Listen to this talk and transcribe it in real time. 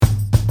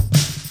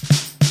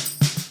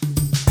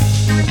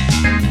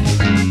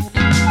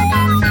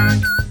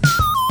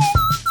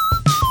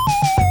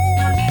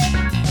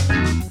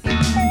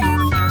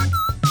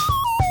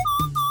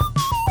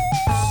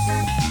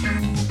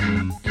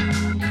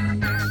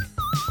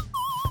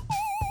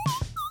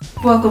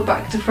Welcome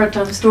back to Fred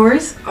Time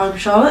Stories. I'm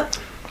Charlotte.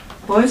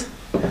 Boys.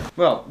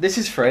 Well, this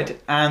is Fred,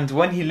 and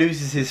when he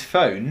loses his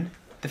phone,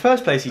 the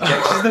first place he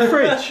checks is the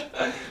fridge.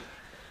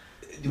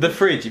 The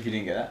fridge, if you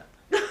didn't get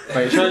that.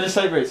 Wait, shall I just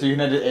say it so you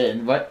can edit it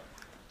in? Right?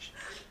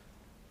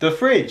 The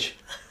fridge.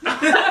 Please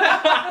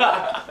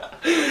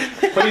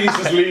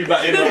just leave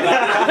that in like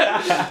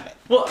that.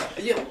 Well,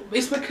 yeah,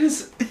 it's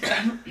because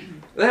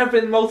there have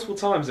been multiple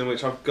times in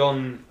which I've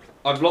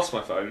lost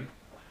my phone,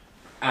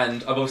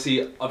 and I've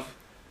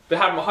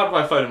had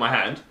my phone in my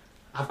hand.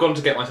 I've gone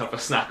to get myself a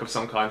snack of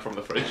some kind from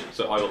the fridge,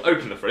 so I will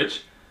open the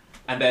fridge,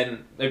 and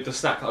then maybe the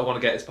snack that I want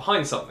to get is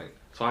behind something.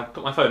 So I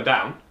put my phone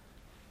down,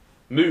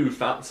 move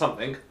that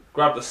something,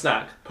 grab the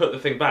snack, put the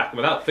thing back, and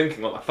without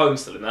thinking, like my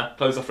phone's still in there,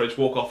 close the fridge,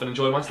 walk off and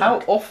enjoy my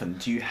snack. How often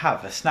do you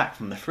have a snack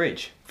from the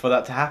fridge for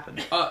that to happen?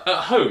 At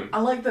home. I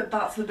like that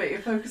that's the bit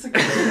you're focusing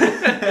on.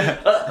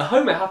 At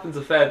home it happens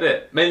a fair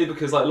bit, mainly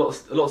because like a lot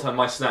of time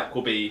my snack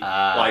will be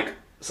like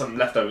some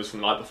leftovers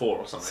from the night before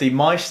or something. See,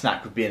 my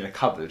snack would be in a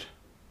cupboard.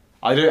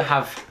 I don't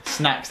have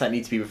snacks that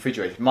need to be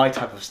refrigerated. My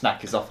type of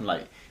snack is often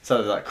like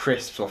either like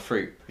crisps or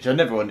fruit, which I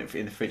never want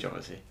in the fridge,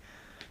 obviously.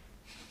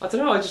 I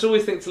don't know, I just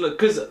always think to look,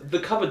 because the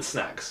cupboard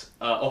snacks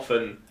are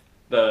often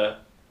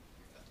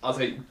I'll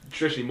say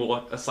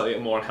traditionally slightly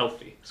more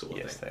unhealthy sort of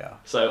thing. Yes, they are.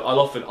 So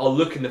I'll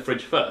look in the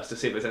fridge first to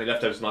see if there's any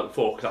leftovers the night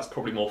before, because that's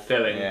probably more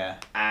filling. Yeah.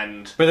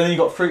 And but then you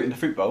got fruit in the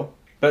fruit bowl.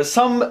 But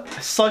some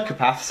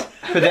psychopaths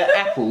put their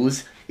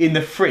apples in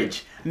the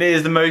fridge, and it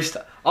is the most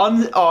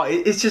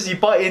it's just you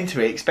bite into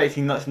it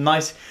expecting that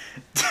nice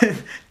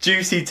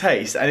juicy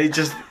taste, and it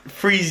just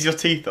freezes your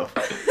teeth off.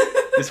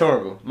 It's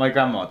horrible. My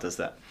grandma does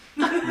that.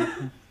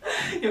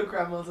 Your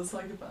grandma's a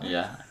psychopath.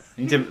 Yeah.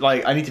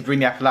 I need to bring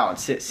the apple out and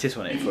sit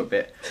on it for a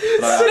bit.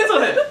 Like, sit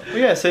on it. Well,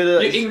 yeah, so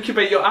that you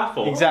incubate your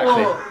apple.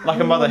 Exactly, like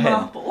a mother hen.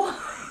 Apple.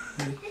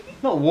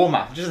 Not a warm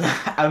apple, just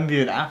an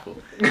ambient apple.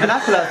 An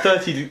apple at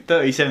 30 to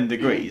 37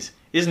 degrees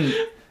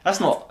that's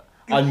not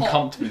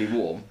uncomfortably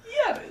warm.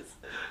 Yeah, it is.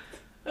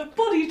 At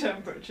body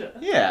temperature.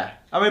 Yeah,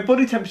 I mean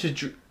body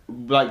temperature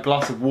like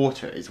glass of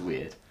water is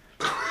weird,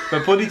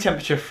 but body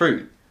temperature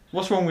fruit,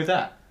 what's wrong with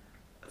that?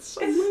 It's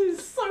so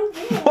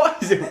warm.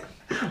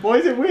 Why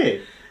is it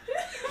weird?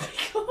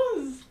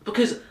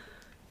 Because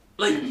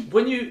like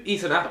when you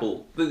eat an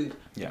apple,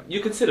 you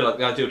consider like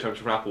the ideal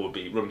temperature for an apple would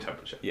be room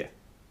temperature. Yeah.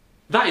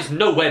 That is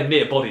nowhere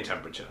near body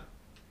temperature.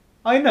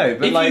 I know,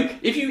 but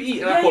if you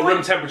eat an apple at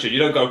room temperature, you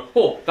don't go,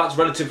 oh, that's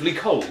relatively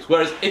cold.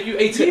 Whereas if you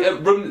ate it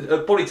at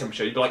body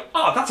temperature, you'd be like,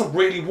 oh, that's a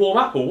really warm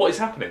apple. What is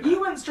happening? You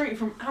went straight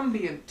from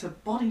ambient to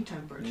body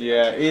temperature.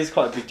 Yeah, it is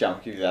quite a big jump,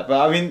 I'll give you that.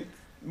 But I mean,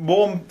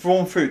 warm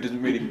fruit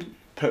doesn't really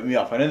put me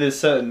off. I know there's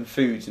certain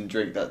foods and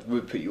drink that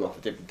would put you off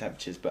at different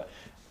temperatures, but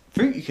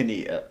fruit you can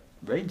eat at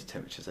range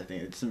temperatures. I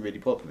think it doesn't really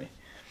bother me.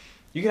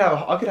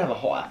 I could have a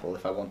hot apple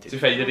if I wanted. To be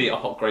fair, you did eat a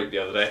hot grape the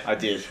other day. I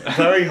did. A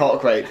very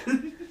hot grape.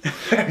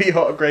 Very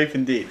hot grape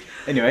indeed.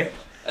 Anyway,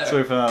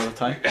 sorry for another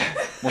time.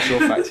 What's your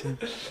fact?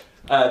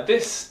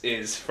 This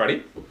is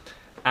Freddy,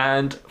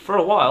 and for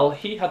a while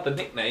he had the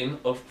nickname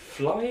of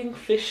Flying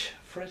Fish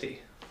Freddy.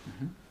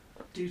 Mm-hmm.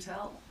 Do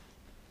tell.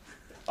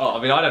 Oh,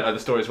 I mean, I don't know the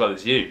story as well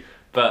as you,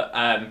 but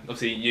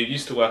obviously you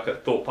used to work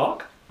at Thorpe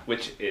Park,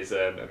 which is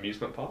an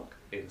amusement park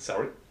in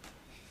Surrey.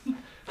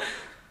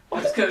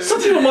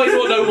 Some people might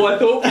not know what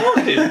Thorpe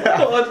Park is.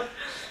 God.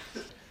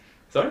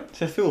 Sorry?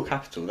 It's a thrill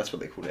capital, that's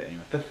what they call it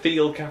anyway. The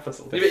Thrill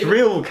Capital. The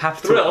thrill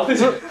capital?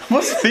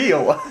 What's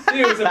thrill?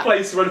 Thrill is a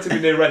place relatively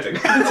near Reading.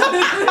 I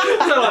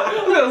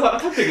was like, I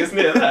don't think it's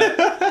near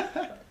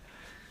there.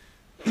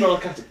 Thrill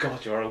Capital.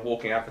 God, you're a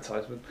walking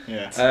advertisement.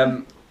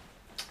 Yeah.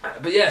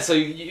 But yeah, so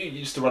you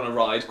used to run a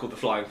ride called the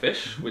Flying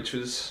Fish, which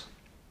was,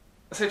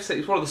 I safe to say,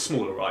 it's one of the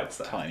smaller rides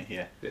there. Tiny,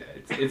 yeah. Yeah,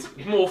 it's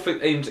more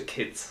aimed at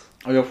kids.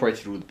 I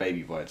operated all the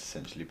baby rides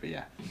essentially, but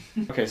yeah.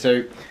 Okay,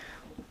 so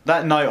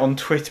that night on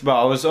Twitter,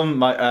 I was on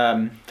my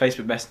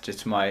Facebook Messenger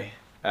to my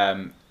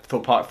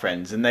Thorpe Park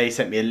friends, and they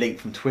sent me a link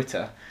from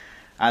Twitter,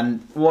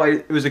 and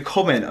it was a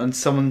comment on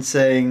someone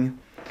saying,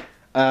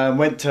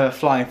 went to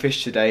Flying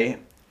Fish today,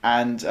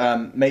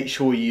 and make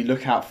sure you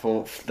look out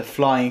for the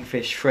Flying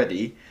Fish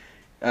Freddy.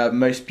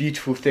 Most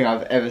beautiful thing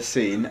I've ever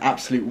seen,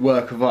 absolute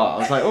work of art. I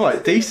was like,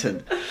 alright,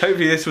 decent.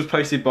 Hopefully this was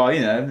posted by,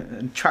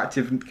 an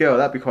attractive girl,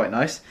 that'd be quite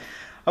nice.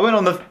 I went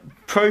on the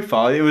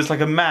profile, it was like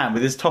a man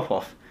with his top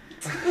off.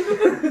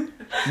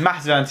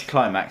 Massive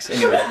anticlimax,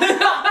 anyway.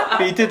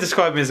 But he did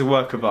describe me as a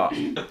work of art.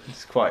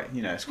 It's quite,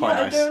 it's quite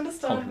nice. I don't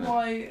understand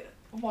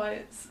why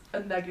it's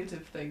a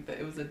negative thing that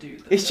it was a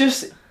dude. It's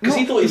just... Because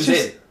he thought he was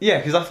in. Yeah,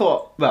 because I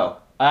thought,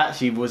 well, I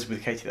actually was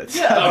with Katie that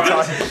time. Yeah,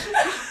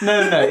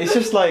 right. No, it's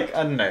just like,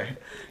 I don't know.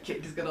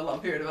 Katie's gonna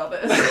love hearing about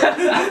this.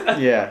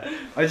 Yeah,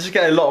 I just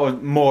get a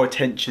lot more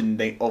attention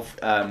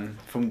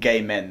from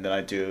gay men than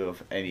I do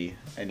of any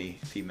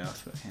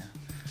females. But yeah.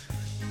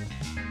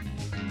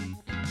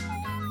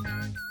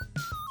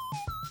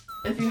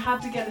 If you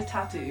had to get a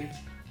tattoo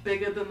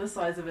bigger than the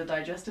size of a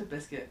digestive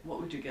biscuit, what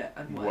would you get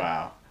and why?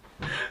 Wow.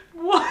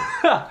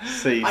 What?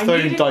 See,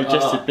 throwing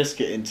digestive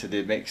biscuit into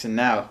the mix, and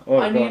now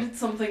I needed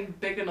something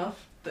big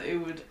enough that it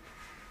would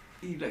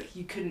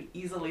you couldn't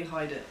easily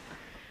hide it,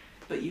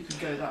 but you could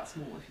go that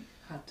small if you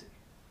had to.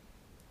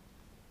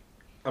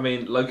 I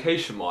mean,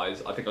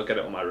 location-wise, I think I'll get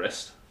it on my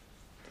wrist.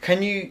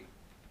 Can you?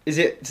 Does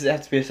it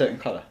have to be a certain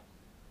colour?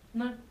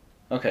 No.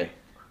 Okay.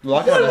 Well,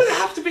 I Why kind does it of.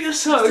 have to be a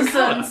Just certain a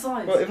certain colour?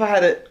 size. Well, if I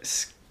had a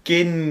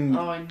skin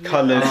Oh, I knew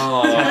coloured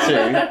that.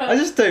 tattoo, I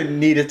just don't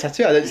need a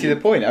tattoo. I don't see the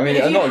point. I mean,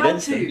 If I'm you not had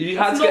against to, them. You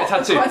that's had to get a not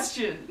the tattoo.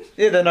 question.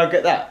 Yeah, then I'll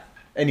get that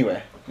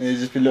anywhere. It'll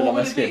just be look What like my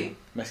would it skin. be?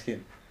 My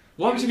skin.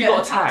 What happens if you get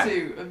got a tan?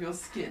 tattoo of your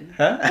skin?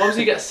 Huh? What happens if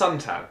you get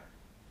suntan?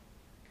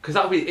 Because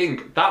that would be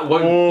ink. That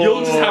won't. Oh. You'll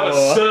just have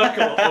a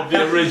circle of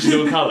the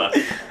original colour.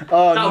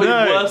 Oh That would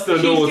no! be worse than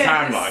a normal He'd get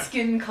tan his line.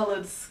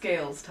 skin-coloured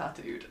scales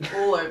tattooed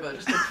all over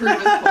just to prove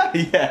his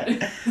point.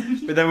 Yeah,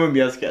 but then wouldn't be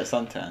able to get a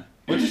suntan.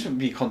 We'll just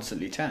be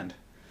constantly tanned.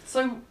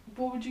 So,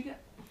 what would you get?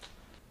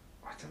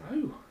 I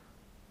don't know.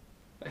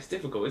 It's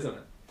difficult, isn't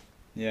it?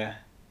 Yeah.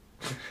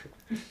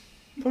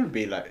 Probably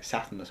be like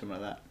Saturn or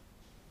something like that.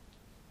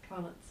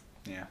 Planets,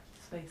 Yeah,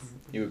 space.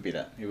 it would be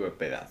that. It would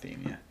be that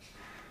theme. Yeah.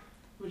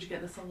 Would you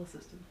get the solar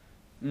system?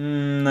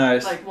 No.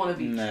 Like one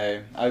of each?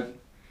 No,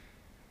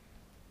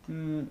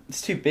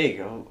 it's too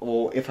big.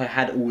 Or if I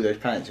had all those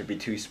planets, it'd be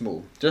too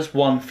small. Just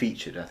one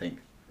featured, I think.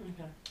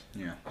 Okay.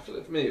 Yeah. I feel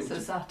like for me, it would So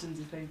just, Saturn's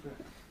your favourite?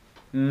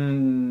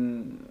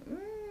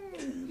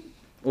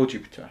 Or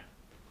Jupiter.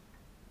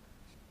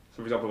 so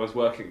for example, if I was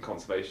working in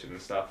conservation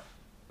and stuff,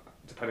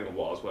 depending on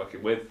what I was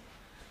working with,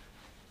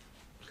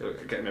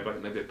 get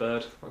maybe a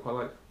bird I quite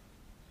like.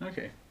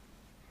 Okay.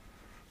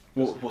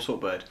 What sort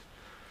of bird?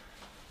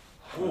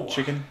 Ooh.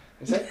 Chicken?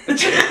 Is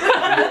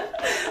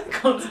it?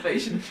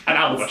 Conservation. An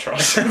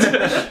albatross. I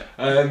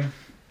don't know,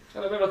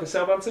 maybe like a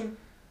sail bunting?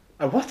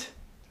 A what?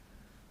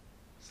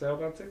 Sail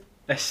bunting?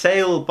 A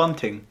sail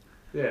bunting.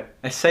 Yeah.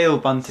 A sail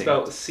bunting.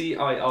 Spelled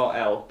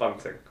CIRL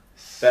bunting.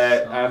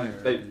 They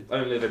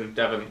only live in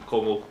Devon,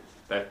 Cornwall.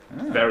 They're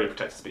very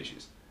protected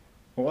species.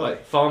 What are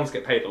Like farms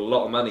get paid a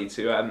lot of money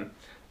to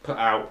put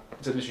out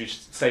to literally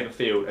just save a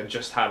field and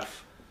just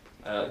have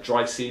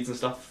dry seeds and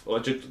stuff, or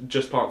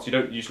just plants. You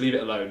don't leave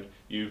it alone.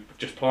 You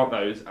just plant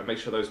those and make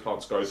sure those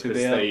plants grow So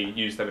because they they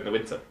use them in the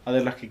winter. Are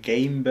they like a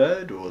game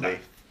bird or are No. they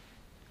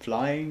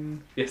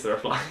flying? Yes, they're a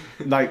fly.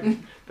 Like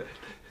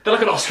They're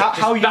like an ostrich.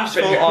 how just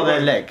that useful big. are their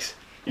legs?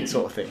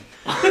 Sort of thing.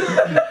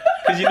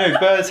 Because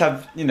birds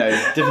have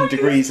different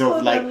degrees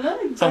of like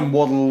some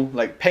waddle.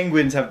 Like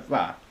penguins have.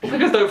 Well,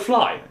 Penguins don't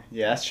fly.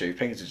 yeah, that's true.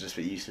 Penguins are just a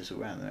bit useless all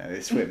around.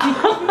 They swim.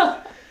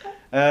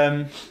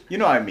 You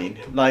know what I mean?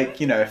 Like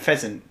a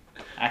pheasant.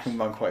 I can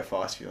run quite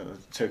fast.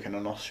 So can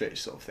an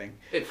ostrich sort of thing.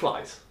 It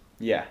flies.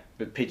 Yeah,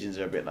 but pigeons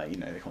are a bit like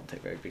they can't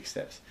take very big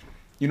steps.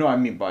 You know what I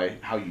mean by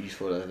how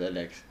useful are their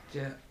legs?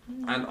 Yeah.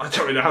 And I don't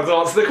really know how to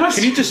answer the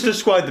question. Can you just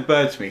describe the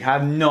bird to me? I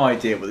have no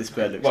idea what this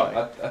bird looks like.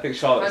 Well, I think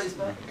Charlotte's That is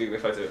fine. Google a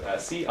photo.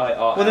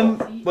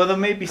 CIRL. Well, there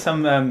may be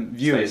some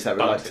viewers Space that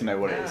would like to bunting. know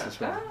what it is as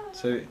well.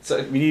 So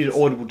So we need an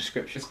audible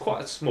description. it's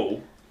quite a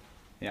small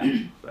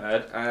Yeah.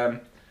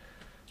 bird.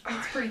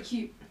 It's pretty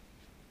cute.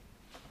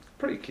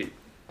 Pretty cute.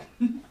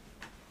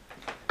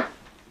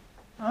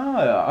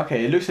 Oh,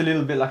 okay. It looks a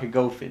little bit like a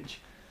goldfinch.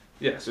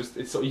 Yeah, so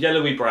it's sort of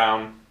yellowy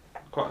brown,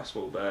 quite a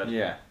small bird.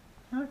 Yeah.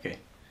 Okay.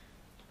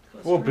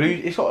 Well,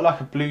 blue. It's got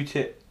like a blue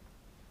tip,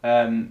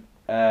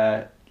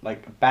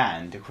 like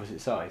band across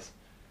its eyes.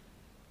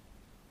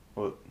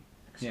 Well,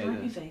 yeah, it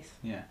Stripy does. face.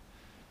 Yeah.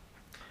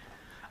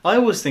 I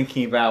was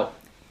thinking about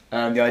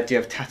the idea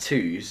of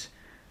tattoos,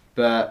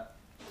 but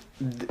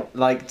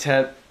like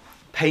to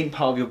paint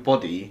part of your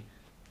body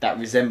that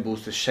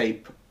resembles the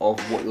shape of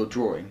what you're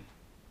drawing.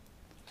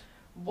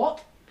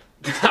 What?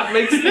 That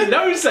makes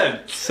no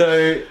sense.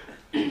 So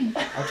I'm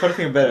trying to think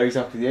of a better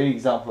example. The only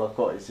example I've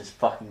got is just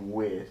fucking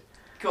weird.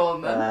 Go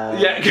on then.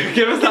 Yeah,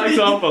 give us that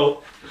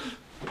example.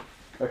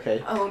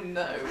 Okay. Oh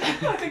no.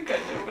 I think I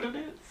know what it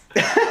is.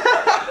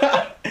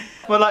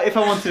 Well, like if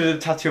I wanted a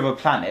tattoo of a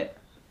planet,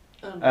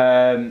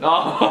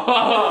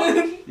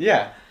 Oh.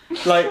 yeah,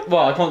 like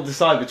I can't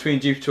decide between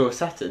Jupiter or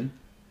Saturn,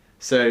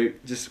 so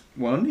just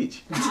one on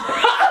each.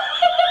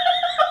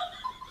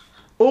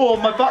 Or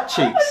my butt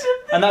cheeks,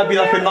 and that'd be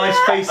like a nice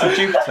face of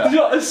Jupiter. You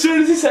know, as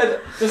soon as he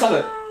said,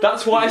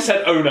 that's why I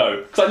said, oh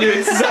no, because I knew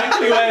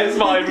exactly where his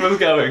mind was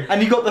going.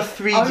 And you got the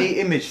 3D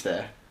image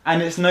there,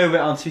 and it's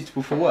nowhere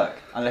unsuitable for work,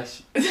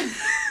 unless,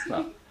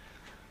 well,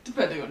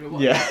 Depending on your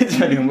work. yeah,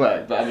 depending on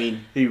work. But I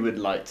mean, who would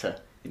like to,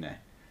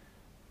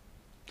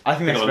 I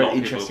think that's a lot very of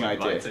people interesting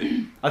would idea. like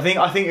to. I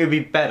think it would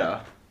be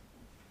better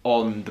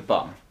on the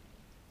bum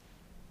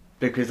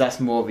because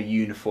that's more of a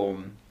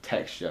uniform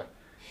texture.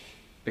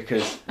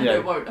 Because And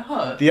it won't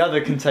hurt. the other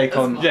can take As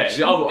on. much. Yeah,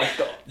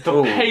 the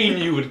Ooh. pain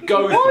you would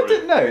go Well, I through.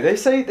 don't know. They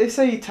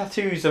say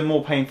tattoos are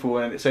more painful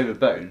when it's over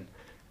bone.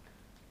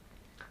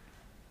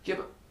 Yeah,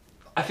 but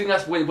I think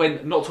that's when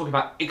not talking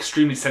about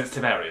extremely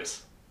sensitive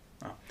areas.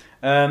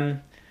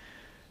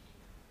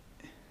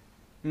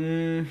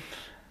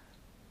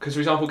 Because, for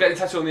example, getting a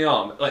tattoo on the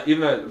arm, like even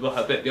though it will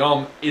hurt a bit, the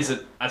arm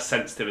isn't as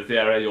sensitive as the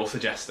area you're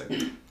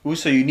suggesting.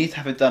 Also, you need to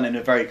have it done in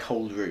a very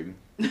cold room.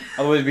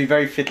 Otherwise, it'd be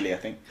very fiddly, I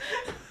think.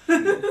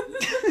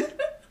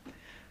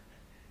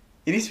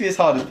 It needs to be as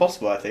hard as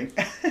possible, I think.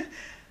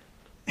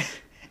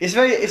 It's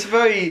a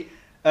very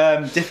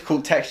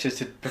difficult texture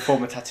to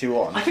perform a tattoo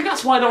on. I think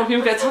that's why not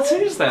people get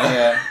tattoos then.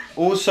 Yeah.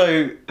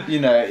 Also,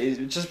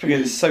 just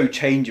because it's so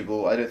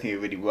changeable, I don't think it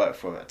really worked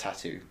for a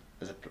tattoo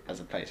as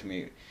a plate. To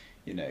me,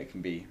 it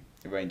can be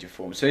a range of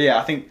forms. So yeah,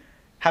 I think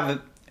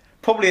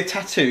probably a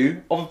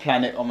tattoo of a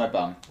planet on my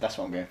bum. That's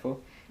what I'm going for.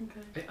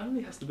 Okay. It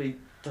only has to be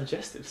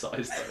digestive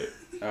size though.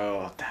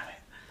 Oh damn it!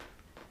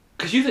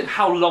 Because you think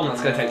how long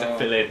that's going to take to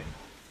fill in?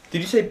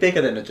 Did you say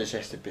bigger than a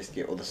digestive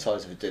biscuit or the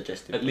size of a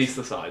digestive? At least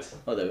the size.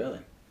 Oh, there we are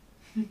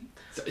then.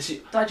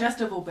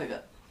 Digestive or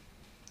bigger?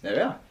 There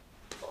we are.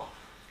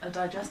 A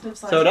digestive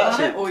size So that's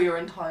planet it. or your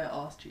entire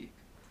arse cheek?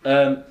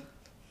 No,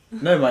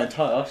 my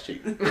entire arse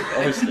cheek,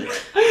 obviously.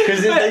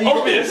 Because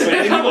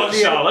Obviously, come on,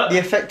 Charlotte. The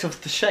effect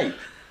of the shape.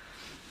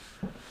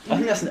 I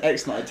think that's an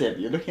excellent idea, but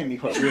you're looking at me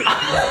quite weird.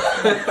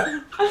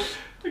 I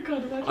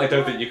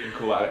don't think you can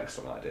call that an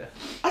excellent idea.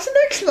 That's an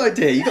excellent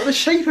idea. You've got the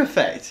shape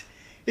effect.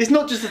 It's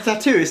not just a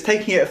tattoo, it's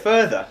taking it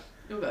further.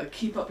 You've got to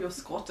keep up your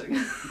squatting.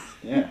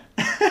 Yeah.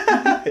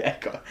 Yeah,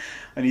 God.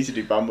 I need to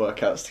do bum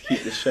workouts to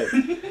keep this shape.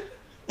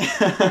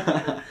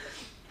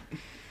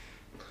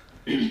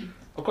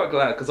 I'm quite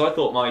glad, because I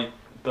thought my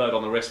bird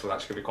on the wrist was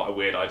actually going to be quite a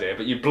weird idea,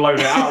 but you've blown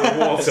it out of the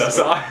water,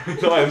 so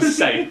I am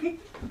safe.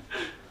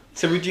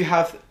 So would you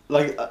have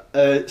like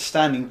a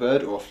standing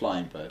bird or a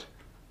flying bird?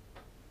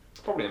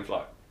 Probably in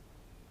flight.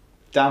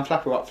 Down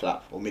flap or up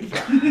flap or mid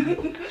flap?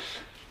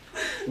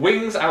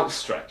 Wings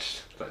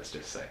outstretched, let's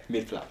just say.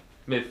 Mid flap.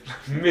 Mid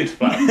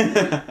flap.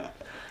 Right,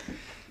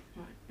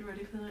 you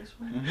ready for the next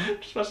one?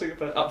 Mm-hmm. Just pressing a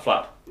bit. Up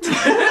flap.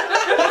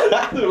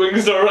 The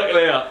wings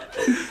directly up.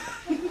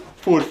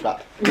 Forward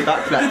flap.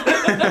 Back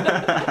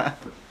flap.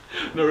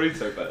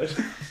 Naruto bird.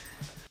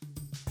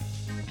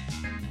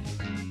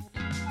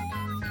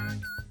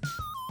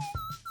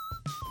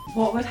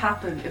 What would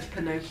happen if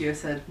Pinocchio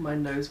said, "My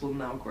nose will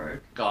now grow"?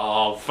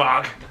 Oh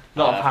fuck!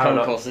 Not a I've come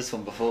paradox. across this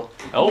one before.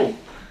 Oh,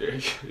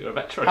 you're a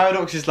veteran.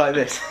 Paradoxes like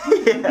this.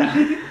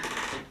 Yeah.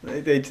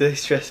 They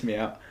stress me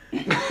out.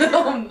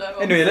 Oh no.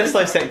 Anyway, let's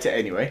dissect it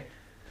anyway.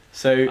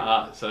 So,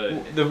 So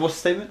what's the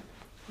statement?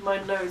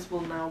 My nose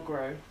will now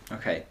grow.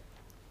 Okay.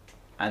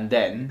 And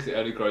then... because it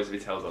only grows if he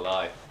tells a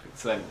lie.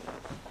 So then,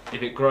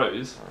 if it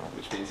grows,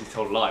 which means he's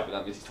told a lie, but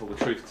that means he told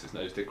the truth because his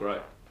nose did grow.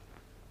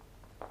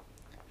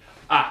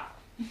 Ah.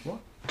 What?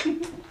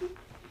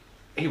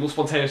 He will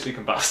spontaneously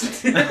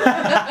combust.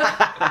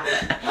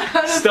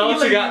 I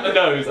Starting at the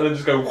nose and then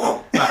just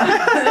go. I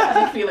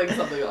had a feeling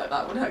something like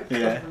that would happen.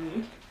 Yeah.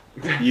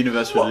 The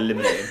universe will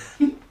eliminate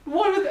him.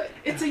 What would that?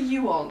 It's a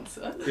you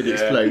answer. It'll Yeah.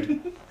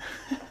 explode.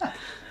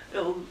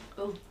 It'll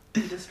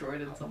be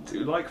destroyed in some way. Do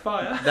you like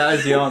fire? That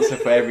is the answer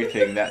for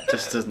everything that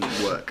just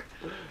doesn't work.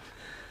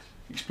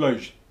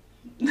 Explosion.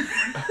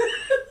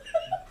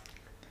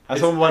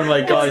 That's on one of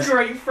my That's guys a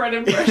great Fred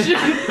impression.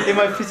 in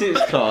my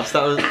physics class.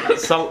 That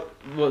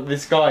was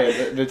this guy,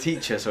 the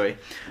teacher,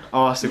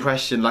 asked a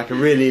question, like a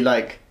really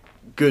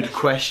good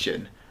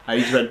question, and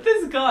he just went.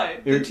 This guy,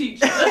 the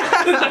teacher.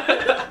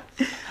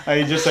 And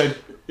he just said,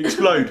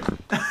 "Explode."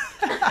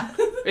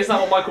 Isn't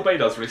that what Michael Bay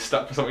does when he's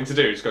stuck for something to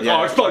do? He just goes, Yeah.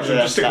 oh, explosion,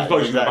 Yeah, just stick that's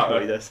explosion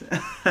exactly in the what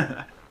back he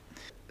does.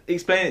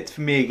 Explain it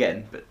for me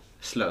again, but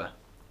slower.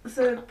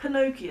 So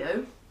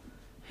Pinocchio,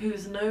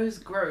 whose nose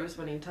grows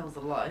when he tells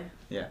a lie.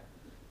 Yeah.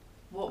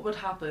 What would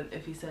happen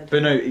if he said?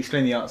 But no,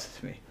 explain the answer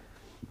to me.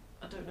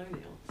 I don't know the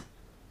answer.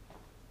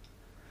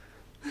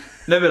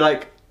 No,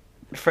 but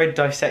Fred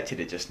dissected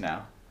it just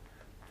now.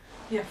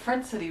 Yeah,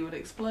 Fred said he would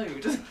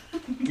explode.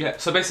 Yeah,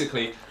 so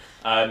basically,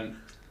 so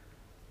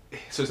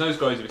his nose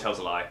grows if he tells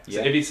a lie. So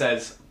Yeah. if he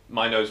says,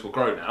 my nose will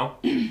grow now,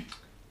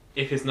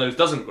 if his nose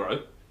doesn't grow,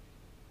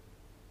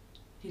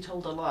 He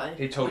told a lie.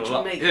 he told which a would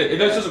lie. make- His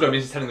nose doesn't grow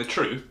means he's telling the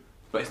truth,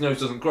 but his nose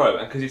doesn't grow,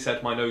 and because he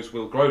said, my nose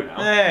will grow now,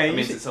 Yeah, that you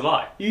means see- it's a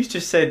lie. You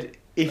just said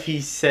if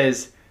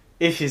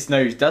his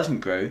nose doesn't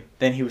grow,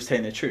 then he was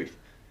telling the truth.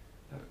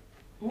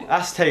 What?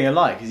 That's telling a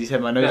lie because he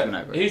said my nose will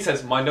now grow. He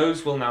says, my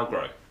nose will now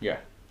grow. Yeah.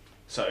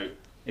 So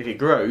If it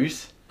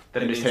grows,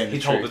 then Then it he's means telling he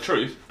the told truth. the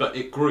truth, but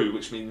it grew,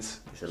 which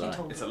means it's a He lie.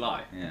 told- it's a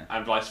lie, Yeah.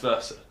 and vice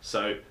versa.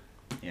 So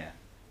Yeah.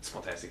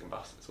 spontaneously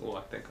combust. That's all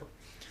I think of.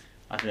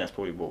 I think that's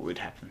probably what would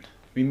happen.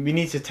 We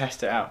need to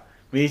test it out.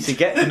 We need to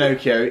get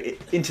Pinocchio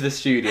into the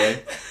studio,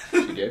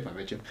 my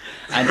bedroom,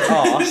 and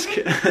ask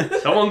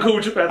Someone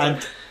called you better.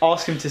 and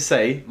ask him to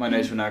say, "My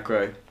nose will now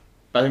grow."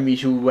 But I think we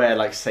should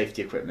wear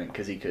safety equipment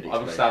because he could I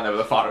explode. will stand there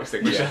with a fire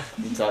extinguisher.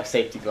 Yeah, it's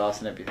safety glass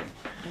and everything.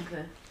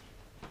 Okay.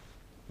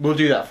 We'll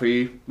do that for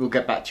you. We'll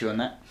get back to you on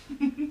that.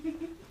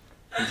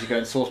 Need to go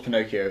and source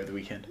Pinocchio over the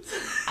weekend.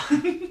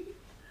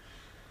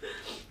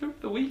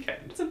 The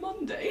weekend. It's a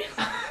Monday.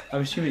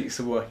 I'm assuming it's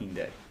a working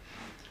day.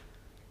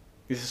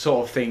 It's the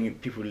sort of thing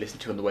people listen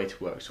to on the way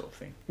to work, sort of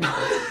thing.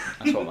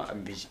 That's what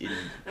I'm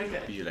Okay.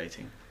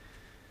 visualating.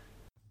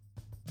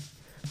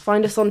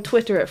 Find us on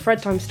Twitter at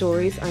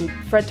FredTimeStories and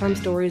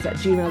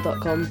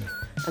FredTimeStories@gmail.com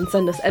and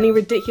send us any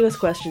ridiculous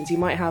questions you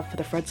might have for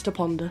the Freds to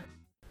ponder.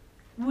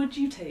 Would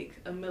you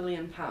take £1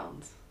 million,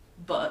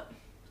 but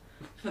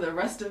For the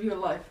rest of your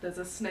life, there's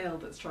a snail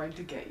that's trying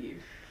to get you.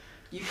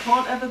 You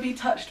can't ever be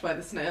touched by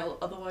the snail,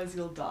 otherwise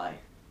you'll die.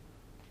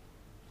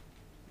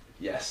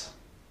 Yes.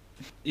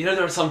 You know,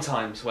 there are some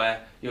times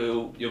where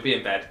you'll be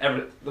in bed,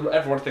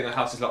 everyone think the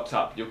house is locked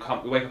up, you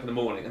wake up in the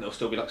morning and there'll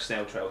still be like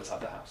snail trail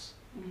inside the house.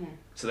 Mm-hmm.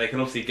 So they can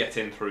obviously get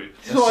in through...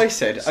 That's what I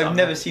said. I've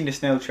never seen a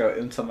snail trail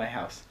inside my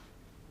house.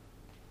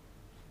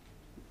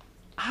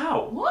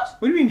 How? What?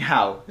 What do you mean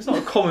how? It's not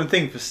a common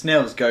thing for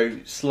snails to go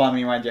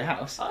sliming around your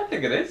house. I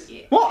think it is.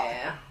 Yeah. What?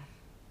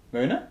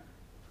 Mona?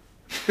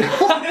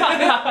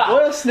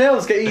 Why are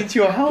snails getting into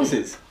your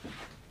houses?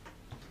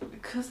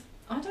 Because,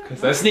 I don't know.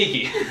 Because they're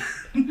sneaky.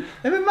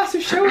 They have a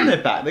massive shell on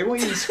their back. They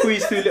want you to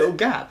squeeze through little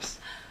gaps.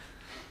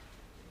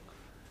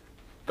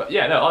 But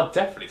yeah, no, I'd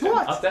definitely take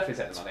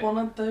the It's money. one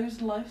of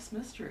those life's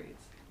mysteries.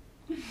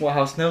 What,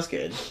 how snails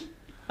get in?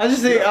 I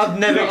just think I've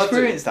never No, I'd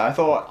experienced that. I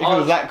thought if it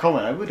was that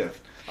common, I would have.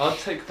 I'd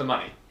take the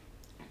money.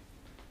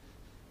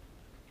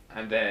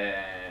 And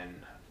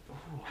then...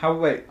 How,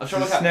 wait, I'm is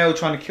trying a to look snail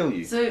trying to kill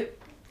you? So,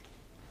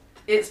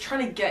 it's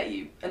trying to get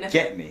you, and if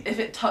Get me? if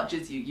it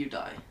touches you, you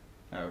die.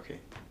 Oh, okay.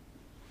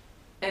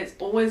 And it's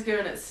always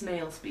going at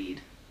snail speed,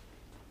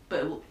 but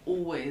it will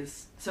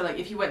always. So, like,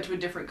 if you went to a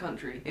different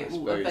country, it I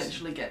will suppose.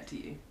 eventually get to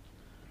you.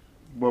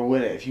 Well,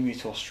 will it if you move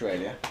to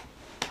Australia?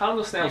 How long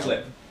do snails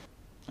live?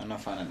 I'm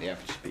not finding out the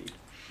average speed.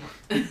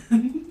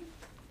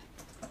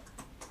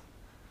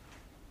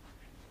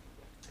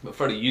 But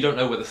Freddie, you don't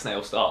know where the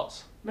snail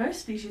starts.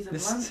 Most species of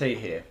Let's land say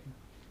here.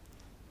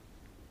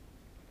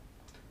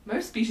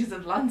 Most species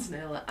of land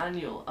snail are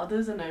annual.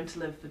 Others are known to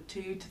live for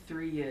 2 to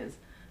 3 years,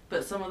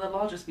 but some of the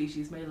larger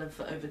species may live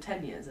for over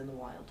 10 years in the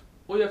wild.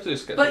 All you have to do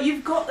is get... But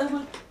you've got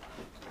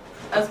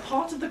as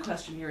part of the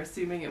question, you're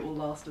assuming it will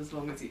last as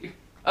long as you.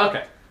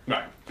 Okay,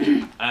 right.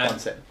 One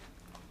sec.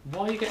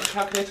 Why are you getting a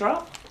calculator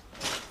out?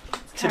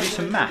 To do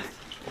some math.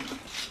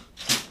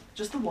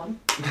 Just the one.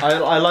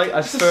 I like. I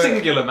It's a prefer-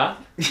 singular math.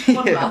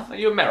 One Yeah. math. Are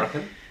you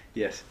American?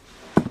 Yes.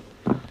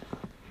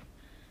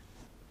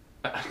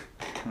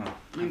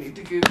 You need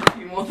to Google a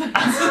few more things.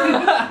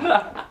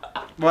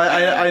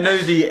 Well, I know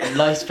the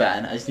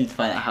lifespan. I just need to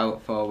find out how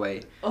far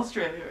away.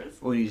 Australia is.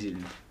 Or New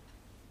Zealand.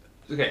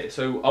 Okay,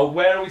 so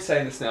where are we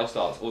saying the snail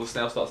starts? Or the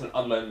snail starts in an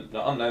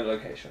unknown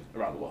location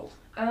around the world?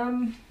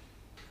 The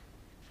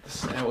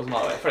snail was a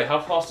mile away. Freddie, how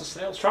fast do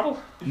snails travel?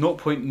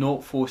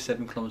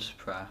 0.047 kilometers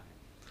per hour.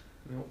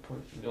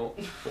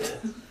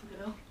 0.04.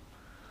 Yeah.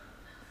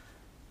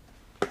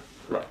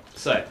 Right,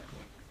 so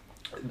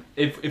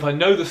if I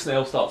know the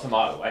snail starts a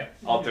mile away,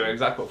 I'll do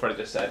exactly what Freddie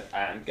just said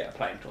and get a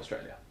plane to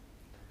Australia.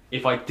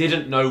 If I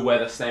didn't know where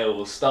the snail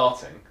was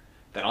starting,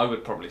 then I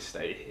would probably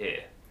stay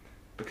here.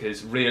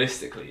 Because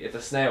realistically, if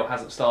the snail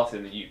hasn't started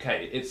in the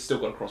UK, it's still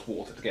got to cross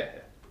water to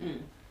get here.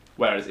 Mm.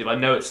 Whereas if I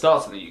know it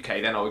starts in the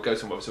UK, then I would go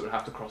somewhere so it would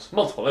have to cross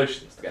multiple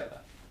oceans to get there.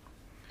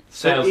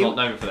 So Snails it- not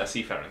known for their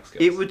seafaring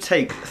skills. It would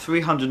take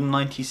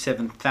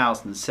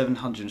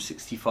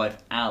 397,765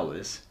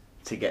 hours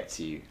to get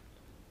to you,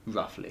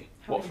 roughly.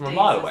 How What, many from a days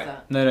mile is away?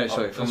 that? No,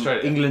 sorry, from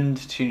Australia. England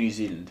to New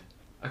Zealand.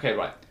 Okay,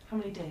 right. How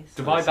many days?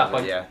 Divide that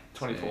by Yeah.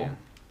 24. Yeah.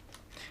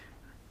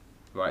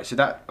 Right, so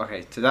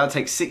that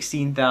takes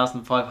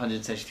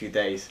 16,572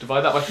 days.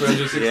 Divide that by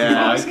 365.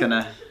 Yeah, it's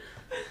gonna.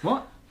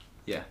 What?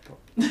 Yeah.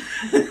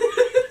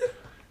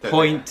 Don't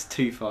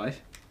 0.25.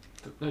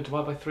 No,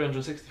 divide by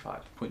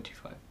 365.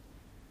 0.25.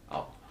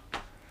 Oh.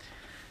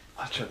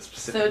 I tried So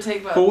specific. it'd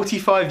take about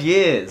 45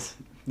 years.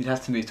 You'd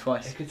have to move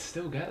twice. It could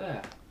still get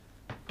there.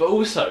 But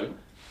also,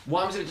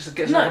 what happens if it just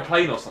gets No. on a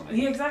plane or something?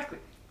 Yeah, exactly.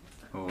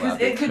 Oh, Because that'd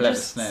be a it could clever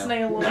just snail.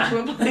 snail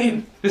onto a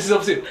plane. This is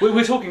obviously,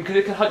 we're talking because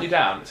it can hunt you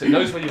down, so it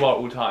knows where you are at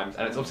all times,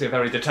 and it's obviously a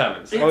very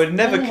determined. It's I would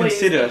never always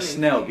consider a aiming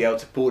snail for be you. able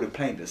to board a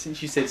plane, but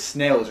since you said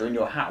snails are in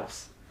your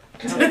house,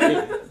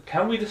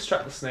 Can we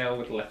distract the snail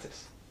with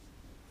lettuce?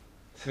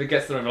 So if it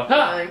gets to the room, like,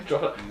 ah! No.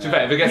 Drop it. To be No.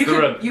 fair, if it gets You to the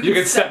could- room, you you could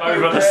can step step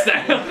over on the over it.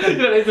 snail. You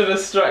don't need to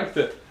distract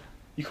it.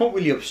 you can't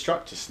really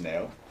obstruct a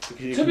snail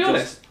because you To can be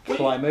just honest,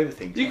 climb over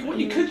things. What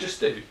you could just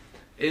do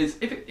is,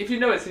 if you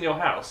know it's in your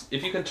house,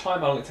 if you can time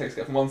how long it takes to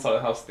get from one side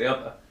of the house to the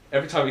other,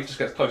 every time it just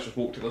gets close, just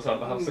walk to the other side of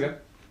the house again.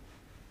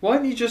 Why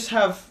don't you just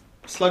have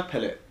slug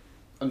pellet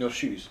on your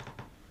shoes?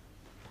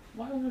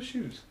 Why on your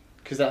shoes?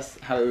 Because that's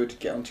how it would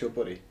get onto your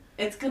body.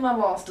 It's gonna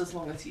last as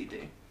long as you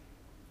do,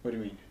 What do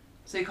you mean?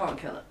 so you can't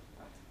kill it.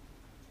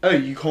 Oh,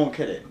 you can't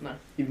kill it? No.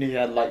 Even if you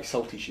had like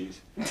salty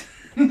shoes.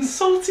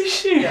 Salty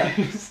shoes. Yeah.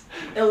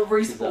 It'll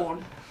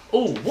respawn.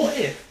 Oh,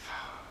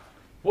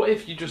 what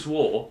if you just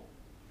wore?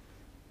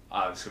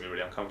 Ah, this is gonna be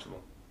really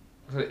uncomfortable.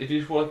 If you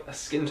just wore like a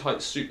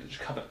skin-tight suit that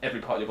just covered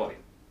every part of your body,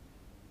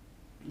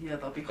 Yeah,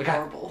 that'd be like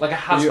horrible. a You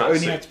hazmat only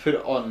suit. have to put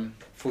it on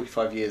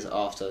 45 years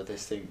after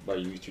this thing where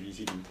you moved to New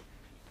Zealand.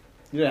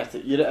 You don't have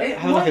to. You don't It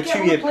have might like a get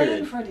on 2-year a plane,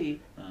 period. Freddie.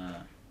 Uh,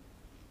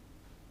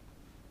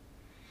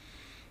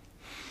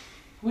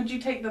 Would you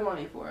take the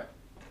money for it?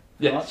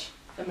 Yeah. much?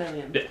 $1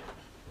 million. Yeah.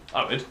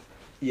 I would.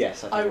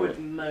 Yes, I think would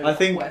know. I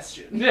think-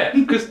 Question. Yeah,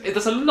 because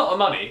there's a lot of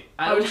money,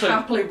 and I would also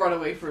happily run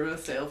away from a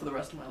sale for the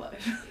rest of my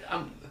life.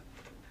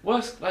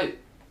 worse like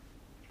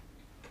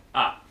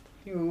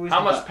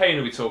How much pain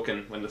are we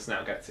talking when the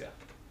snail gets you?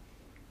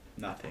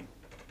 Nothing.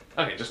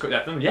 Okay, just got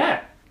that.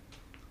 Yeah.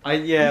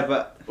 Yeah,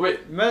 but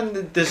Wait, man,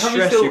 the can we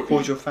stress still- you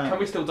cause your family. can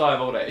we still die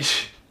of old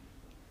age?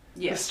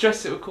 The Yes.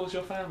 stress it would cause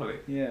your family.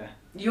 Yeah.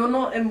 You're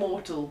not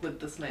immortal with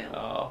the snail.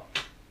 Oh.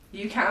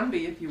 You can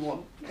be if you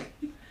want.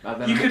 I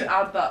don't You know- could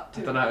add that I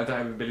to don't know. I don't know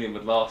if a million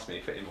would last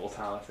me for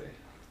immortality.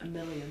 1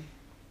 million.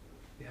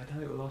 Yeah, I don't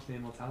think it would last me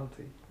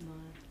immortality. No.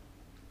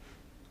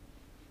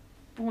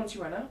 But once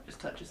you run out, just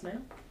touch a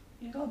snail.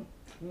 You're gone.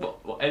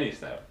 What any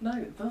snail?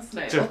 No, the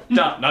snail. Just,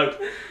 no, no.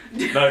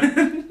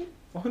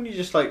 Why couldn't you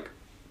just like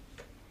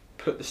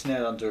put the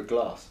snail under a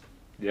glass,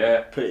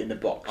 Yeah, put it in the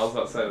box? I was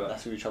about to say that.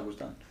 That's all your trouble's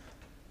done.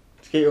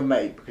 To get your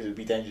mate, because it would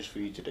be dangerous for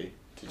you to do.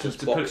 To just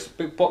to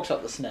put box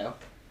up the snail.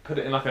 Put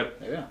it in like a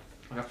There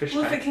we are. fish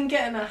Well, if it tank. can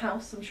get in a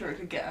house, I'm sure it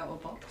could get out of a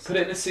box. Put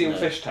it in a seal No.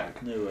 fish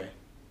tank. No way.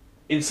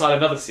 Inside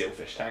another seal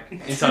fish tank.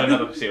 Inside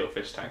another seal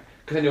fish tank.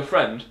 Because then your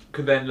friend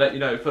could then let you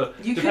know for.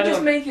 You could depending just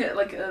on- make it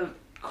like a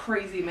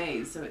crazy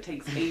maze, so it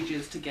takes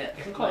ages to get.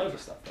 You can climb over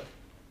stuff though.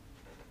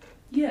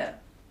 Yeah.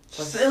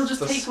 Just- But it'll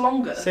just take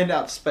longer. Send it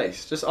out to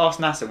space. Just ask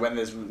NASA when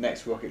there's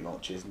next rocket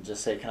launches and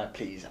just say, can I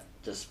please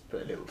just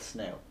put a little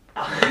snail?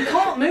 You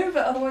can't move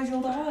it, otherwise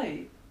you'll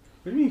die.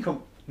 What do you mean you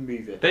can't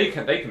move it? They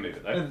can move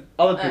it though.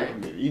 Other people Oh.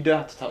 can move it. You don't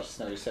have to touch the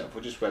snail yourself,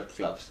 or just wear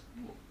gloves.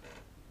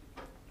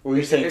 Or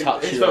you're saying It-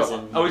 touch it's you not- as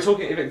in... Are we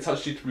talking if it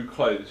touched you through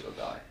clothes, you'll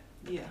die?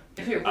 Yeah.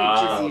 If it reaches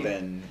Ah, you.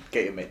 then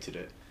get your mate to do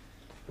it.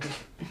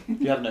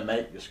 If you have no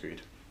mate, you're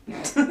screwed.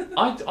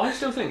 I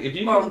still think if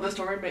you Moral can, of the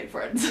story, make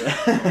friends.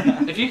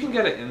 if you can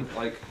get it in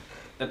like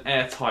an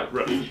airtight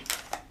room,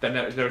 then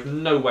there is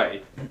no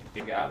way you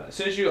can get out of there. As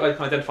soon as you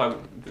can identify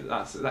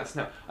that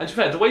snail, and to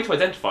be fair, the way to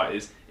identify it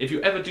is if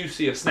you ever do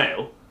see a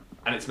snail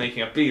and it's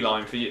making a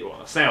beeline for you,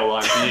 or a snail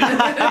line for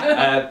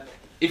you,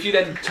 if you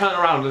then turn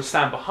around and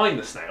stand behind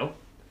the snail,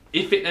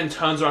 if it then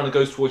turns around and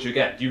goes towards you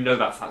again, you know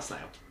that's that snail.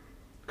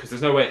 Because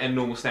there's no way a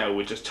normal snail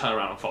would just turn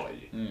around and follow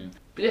you. Mm.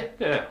 But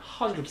yeah,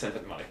 100% of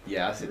the money.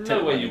 Yeah, that's it.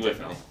 No way you would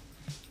not.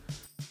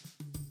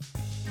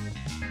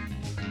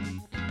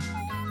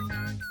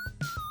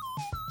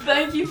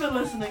 Thank you for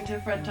listening to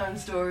Fred Time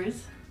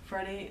Stories.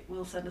 Freddie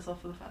will send us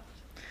off with a fact.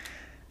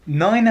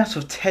 9 out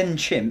of 10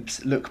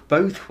 chimps look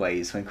both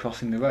ways when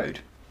crossing the road.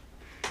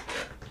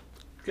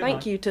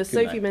 Thank you to Good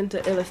Sophie night. Minter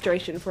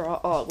Illustration for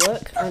our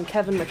artwork and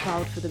Kevin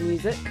McLeod for the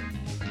music.